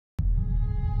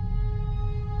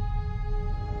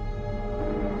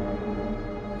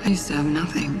I used to have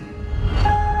nothing.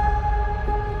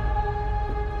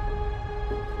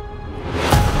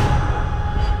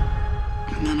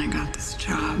 And then I got this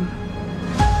job.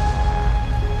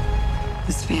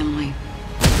 This family.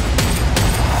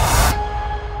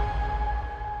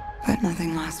 But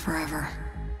nothing lasts forever.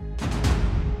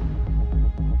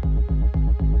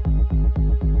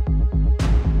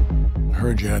 I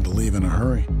heard you had to leave in a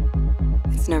hurry.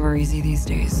 It's never easy these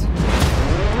days.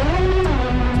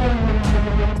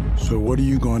 So what are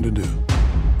you going to do?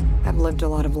 I've lived a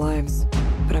lot of lives,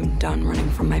 but I'm done running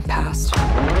from my past.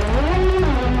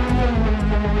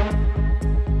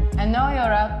 I know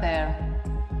you're out there.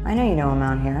 I know you know I'm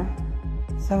out here.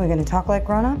 So we're gonna talk like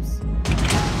grown-ups?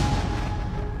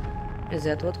 Is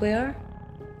that what we are?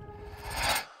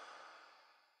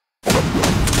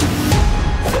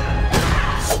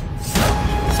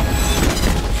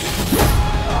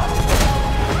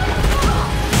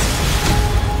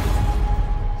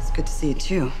 It's good to see you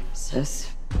too,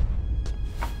 sis.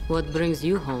 What brings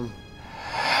you home?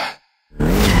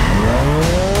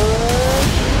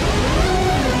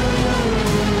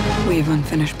 We have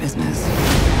unfinished business.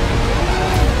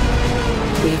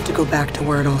 We have to go back to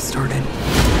where it all started.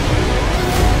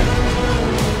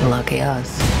 Lucky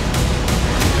us.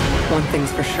 One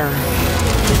thing's for sure.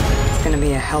 It's gonna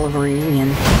be a hell of a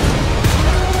reunion.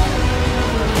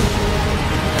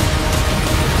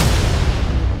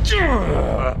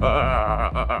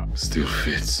 Still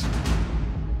fits.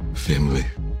 Family.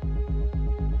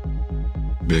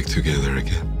 Back together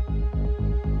again.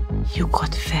 You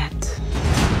got fat.